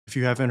If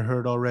you haven't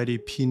heard already,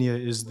 Pinia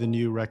is the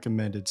new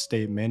recommended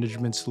state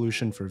management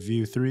solution for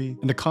Vue 3,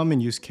 and the common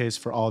use case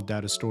for all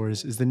data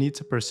stores is the need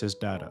to persist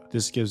data.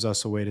 This gives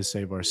us a way to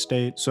save our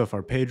state, so if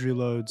our page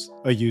reloads,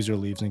 a user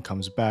leaves and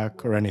comes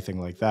back, or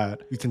anything like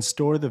that, we can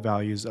store the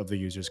values of the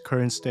user's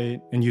current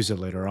state and use it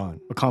later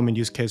on. A common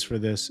use case for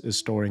this is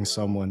storing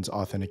someone's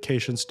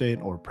authentication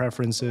state or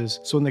preferences,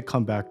 so when they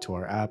come back to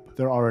our app,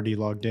 they're already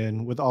logged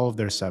in with all of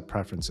their set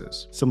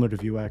preferences. Similar to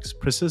Vuex,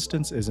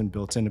 persistence isn't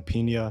built into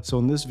Pinia, so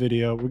in this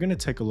video, we're going to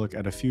take a look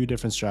at a few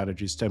different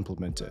strategies to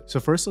implement it.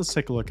 So first, let's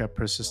take a look at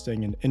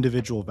persisting an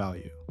individual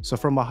value. So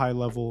from a high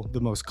level,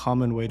 the most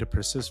common way to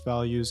persist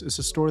values is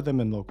to store them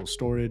in local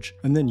storage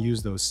and then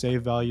use those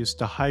save values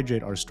to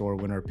hydrate our store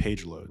when our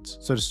page loads.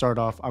 So to start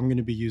off, I'm going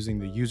to be using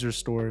the user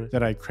store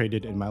that I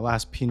created in my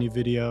last Pinia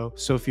video.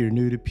 So if you're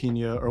new to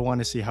Pinia or want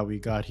to see how we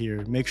got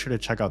here, make sure to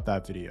check out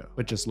that video.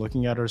 But just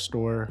looking at our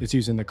store, it's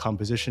using the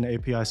composition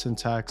API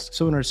syntax.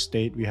 So in our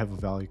state, we have a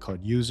value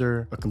called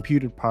user, a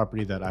computed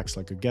property that acts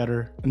like a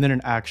getter, and then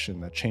an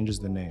action that changes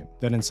the name.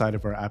 Then inside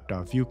of our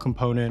app.view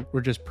component,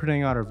 we're just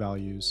printing out our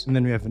values, and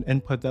then we have an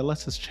input that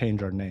lets us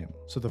change our name.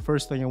 So the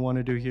first thing I want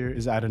to do here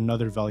is add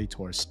another value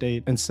to our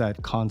state and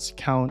set const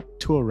count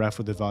to a ref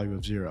with a value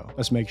of 0.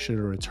 Let's make sure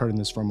to return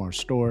this from our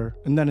store.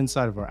 And then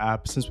inside of our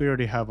app, since we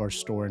already have our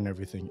store and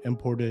everything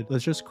imported,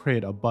 let's just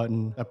create a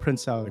button that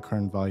prints out the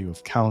current value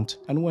of count,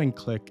 and when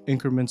click,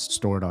 increments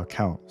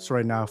store.count. So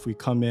right now, if we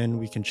come in,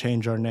 we can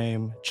change our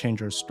name,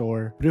 change our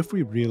store, but if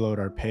we reload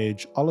our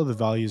page, all of the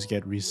values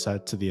get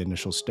reset to the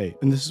initial state.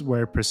 And this is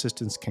where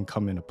persistence can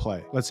come into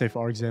play. Let's say,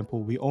 for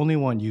example, we only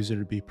want user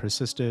to be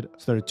persisted,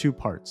 so there are two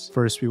parts.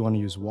 First, we want to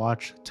use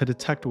watch to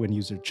detect when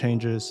user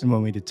changes, and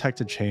when we detect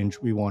a change,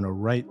 we want to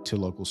write to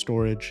local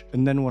storage.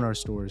 And then when our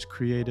store is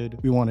created,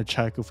 we want to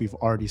check if we've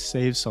already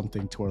saved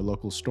something to our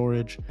local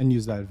storage and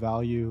use that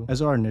value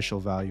as our initial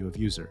value of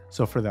user.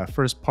 So for that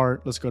first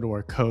part, let's go to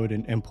our code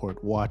and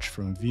import watch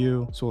from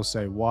Vue. So we'll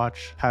say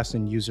watch, pass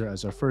in user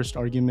as our first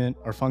argument,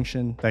 our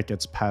function that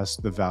gets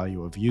passed the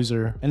value of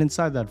user. And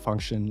inside that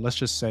function, let's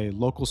just say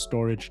local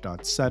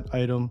storage.set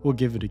item. We'll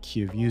give it a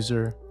key of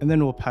user, and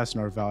then we'll pass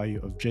in our value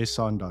of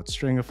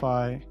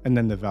json.stringify, and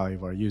then the value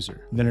of our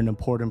user. Then an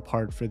important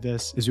part for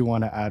this is we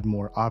want to add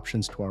more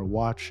options to our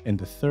watch in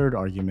the third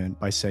argument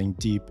by saying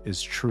deep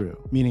is true,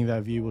 meaning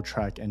that Vue will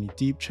track any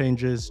deep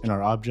changes in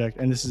our object,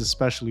 and this is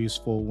especially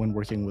useful when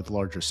working with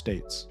larger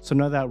states. So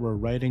now that we're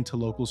writing to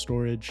local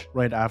storage,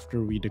 right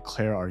after we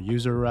declare our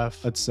user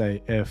ref, let's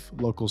say if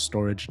local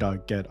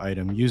storage.get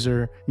item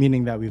user,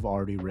 meaning that we've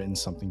already written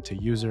something to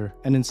user,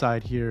 and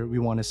inside here we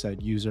want to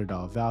set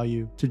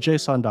user.value to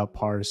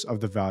json.parse of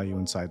the value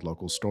inside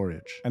local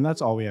storage. And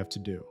that's all we have to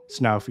do.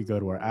 So now if we go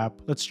to our app,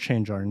 let's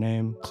change our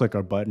name, click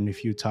our button a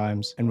few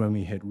times, and when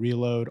we hit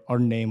reload, our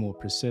name will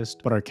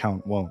persist, but our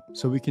count won't.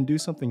 So we can do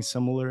something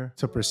similar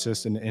to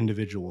persist an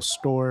individual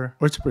store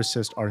or to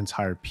persist our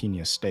entire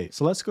Pinia state.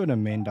 So let's go to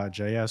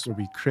main.js where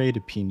we create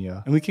a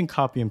Pinia, and we can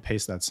copy and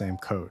paste that same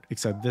code,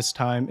 except this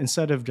time,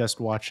 instead of just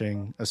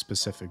watching a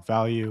specific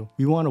value,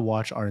 we want to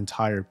watch our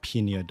entire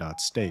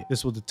Pinia.state.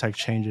 This will detect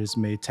changes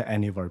made to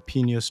any of our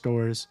Pinia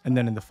stores, and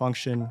then in the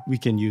function, we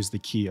can use the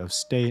key of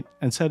state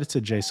and set it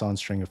to JSON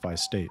stringify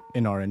state.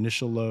 In our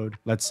initial load,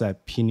 let's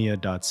set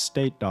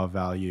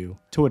Pinia.state.value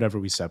to whatever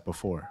we set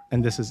before.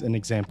 And this is an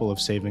example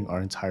of saving our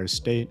entire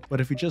state,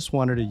 but if we just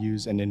wanted to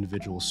use an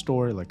individual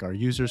store like our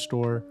user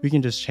store, we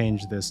can just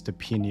change this to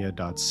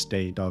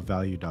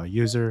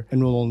Pinia.state.value.user,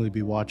 and we'll only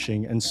be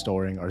watching and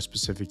storing our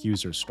specific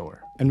user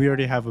store. And we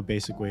already have a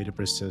basic way to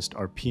persist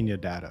our Pinia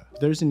data.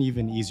 There's an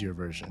even easier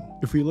version.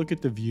 If we look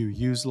at the Vue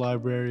use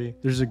library,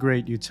 there's a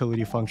great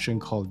utility function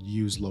called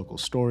use local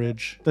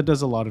storage that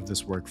does a lot of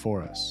this work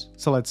for us.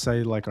 So let's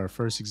say, like our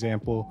first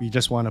example, we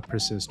just want to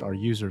persist our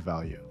user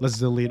value. Let's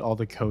delete all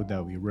the code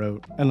that we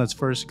wrote, and let's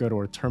first go to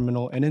our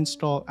terminal and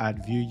install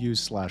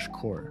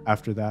 @vueuse/core.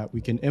 After that,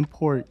 we can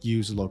import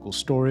use local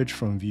storage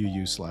from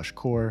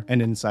vueuse/core,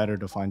 and inside our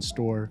defined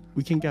store,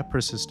 we can get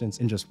persistence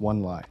in just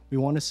one line. We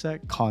want to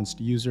set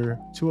const user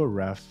to a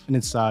ref, and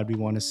inside we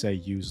want to say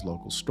use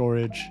local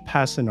storage,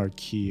 pass in our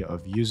key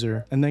of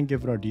user, and then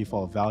give it our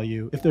default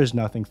value if there's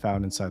nothing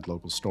found inside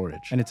local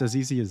storage. And it's as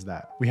easy as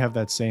that. We have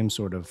that same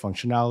sort of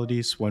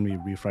functionality, so when we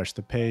refresh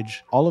the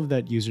page, all of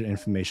that user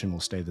information will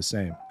stay the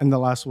same. And the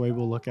last way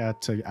we'll look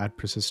at to add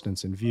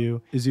persistence in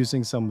Vue is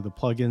using some of the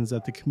plugins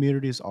that the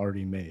community has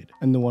already made.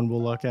 And the one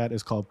we'll look at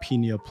is called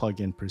Pinia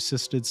plugin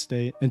persisted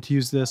state. And to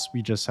use this,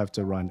 we just have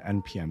to run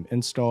npm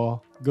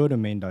install, go to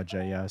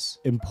main.js,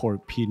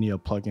 import Pinia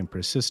plugin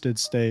persisted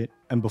state,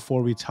 and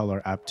before we tell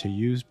our app to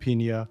use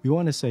Pinia, we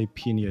want to say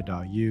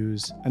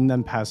pinia.use and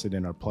then pass it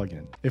in our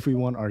plugin. If we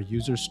want our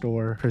user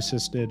store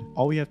persisted,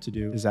 all we have to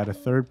do is add a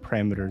third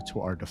parameter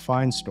to our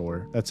defined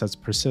store that sets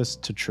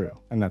persist to true,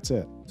 and that's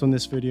it. So in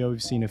this video,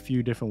 we've seen a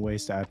few different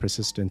ways to add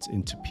persistence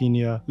into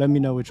Pinia. Let me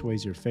know which way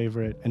is your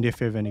favorite, and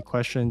if you have any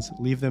questions,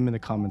 leave them in the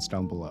comments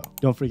down below.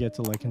 Don't forget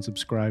to like and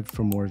subscribe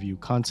for more Vue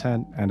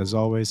content, and as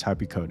always,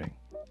 happy coding.